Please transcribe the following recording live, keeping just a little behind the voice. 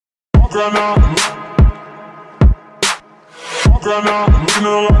right now. Fuck right now. Looking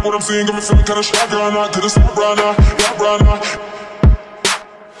at a lot what I'm seeing, got me feeling kinda shocked right now. Couldn't stop right now, yeah, right now.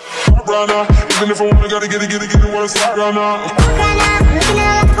 Stop right now. Even if I wanna, gotta get it, wanna stop right now. Fuck right now. Looking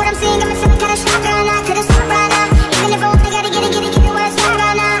at a lot what I'm seeing, got me feeling kinda shocked right now. Couldn't stop right now. Even if I wanna, gotta get it, wanna stop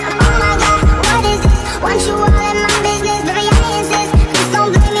right now. Oh my God, what is this? Want you all in my business, baby, I insist. Please don't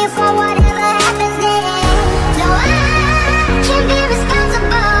blame me for whatever happens then. No, I can't be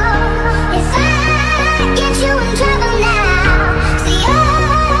responsible if I get you in trouble now. See, you're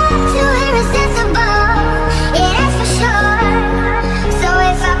too irresponsible, yeah, that's for sure. So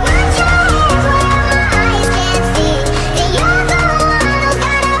if I put your hands where my eyes can't see, then you're the one who's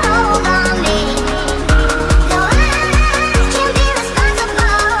got a hold on me. No, I can't be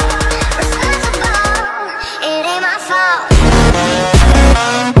responsible. It ain't my fault.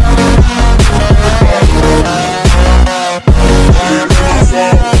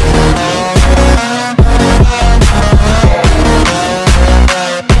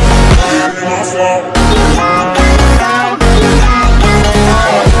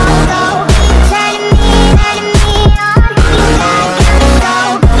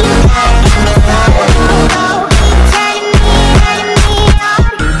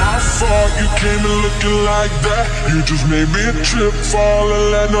 You just made me trip, fall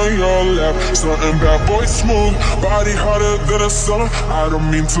and land on your lap. Something bad boy smooth, body harder than a summer. I don't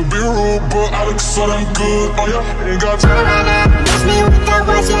mean to be rude, but I look so damn good on ya. Ain't got time right now. Miss me with that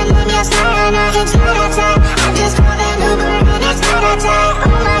watch, your name, your style, and it's not that time. I just called an Uber and it's not that time.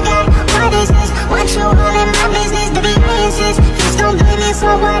 Oh my God, what is this? Want you all in my business, baby, I insist. Please don't blame me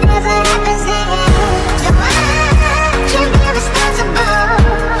for whatever happens then. So I can't be responsible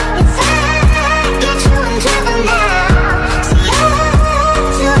if I get you in trouble now. See, you're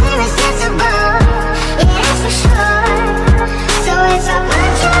too irresponsible, yeah, that's for sure. So if I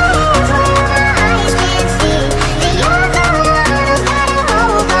put your hands where my eyes can't see, then you're the one who's got a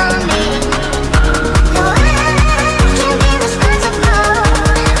hold on me. No, I can't be responsible.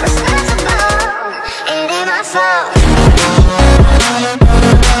 It ain't my fault.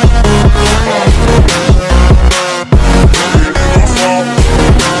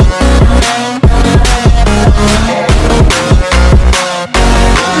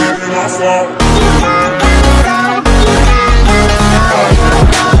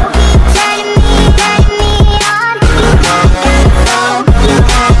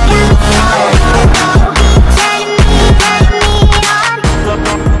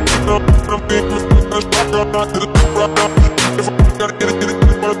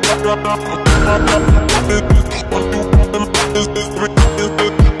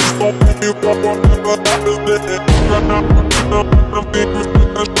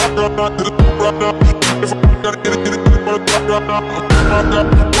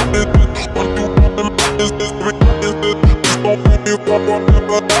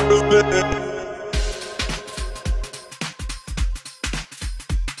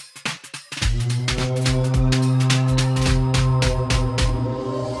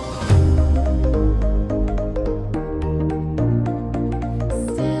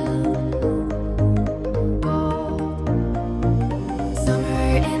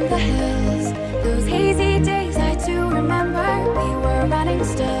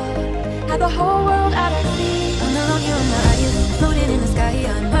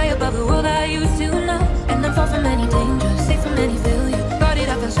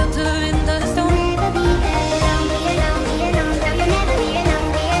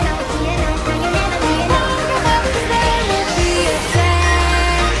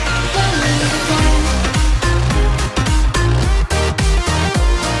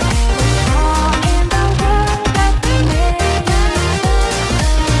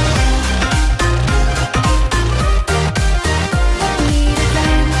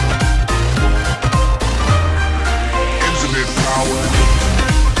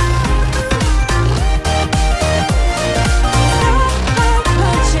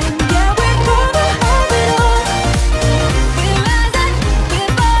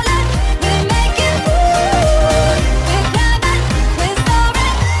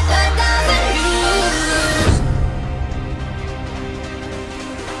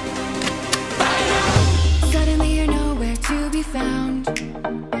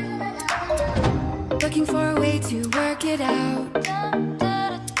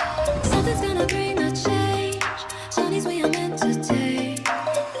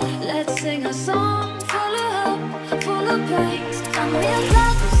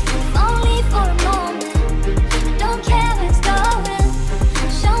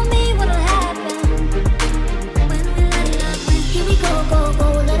 Here we go,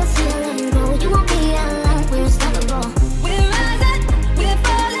 let us hear it.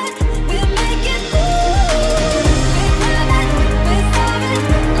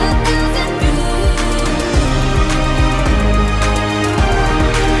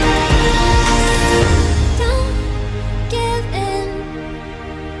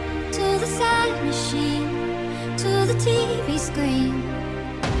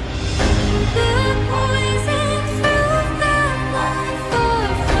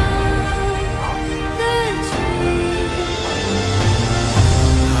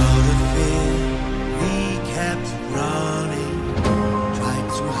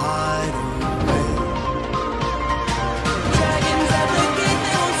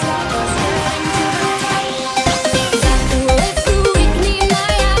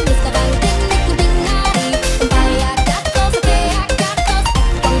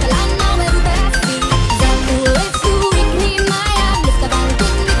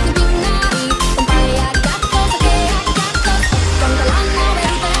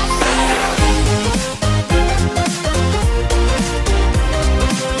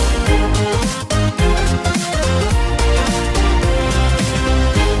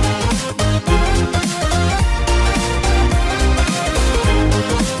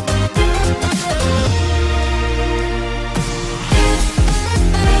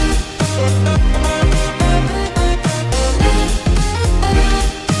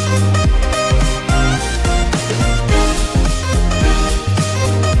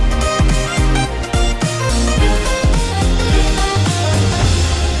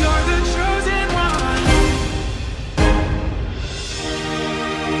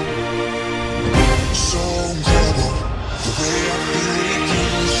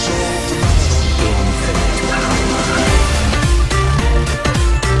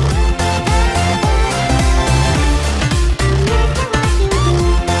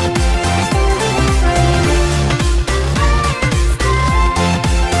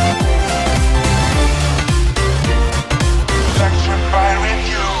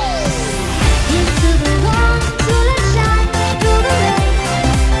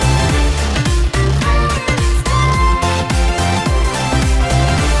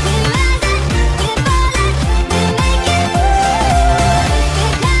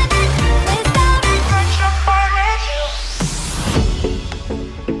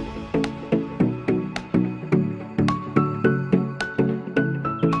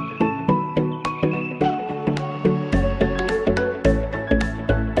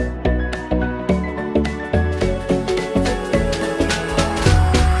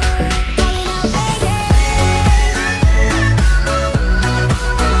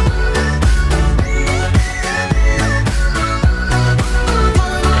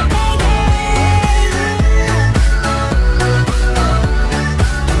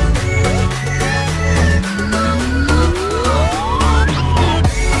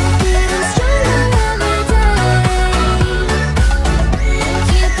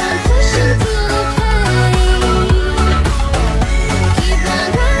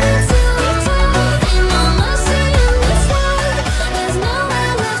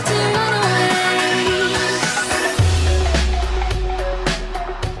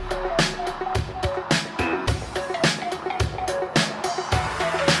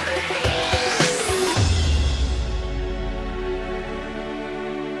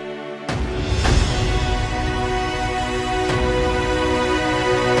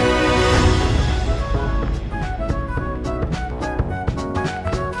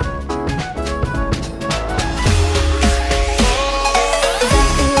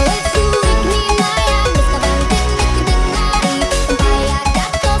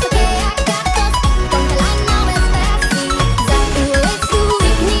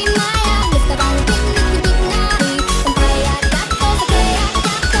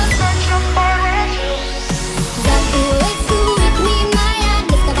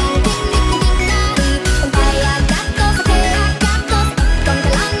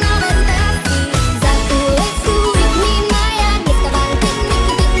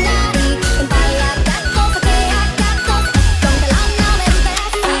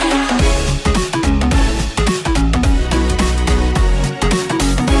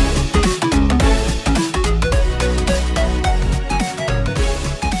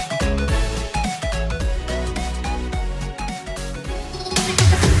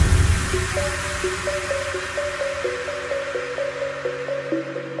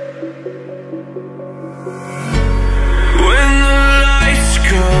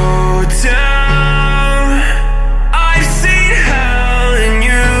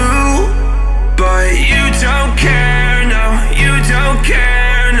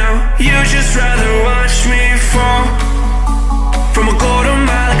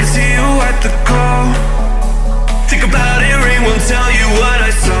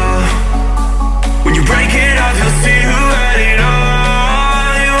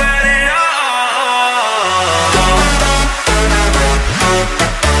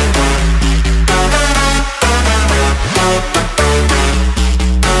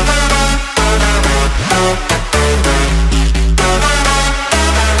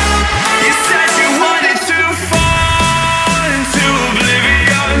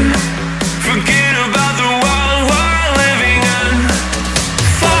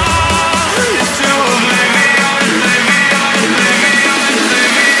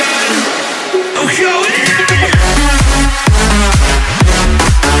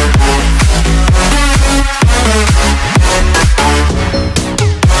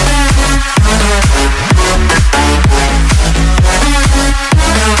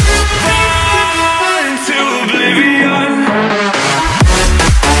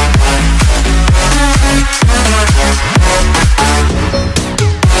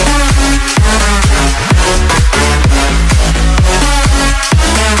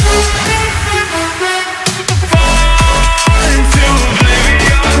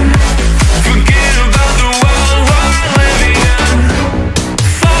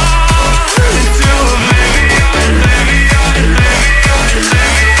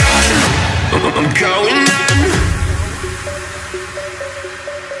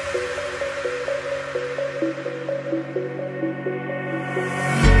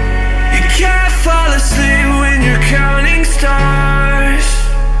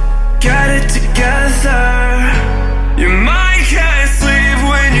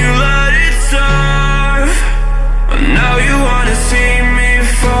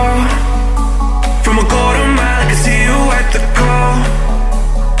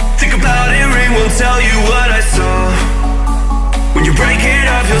 tell you what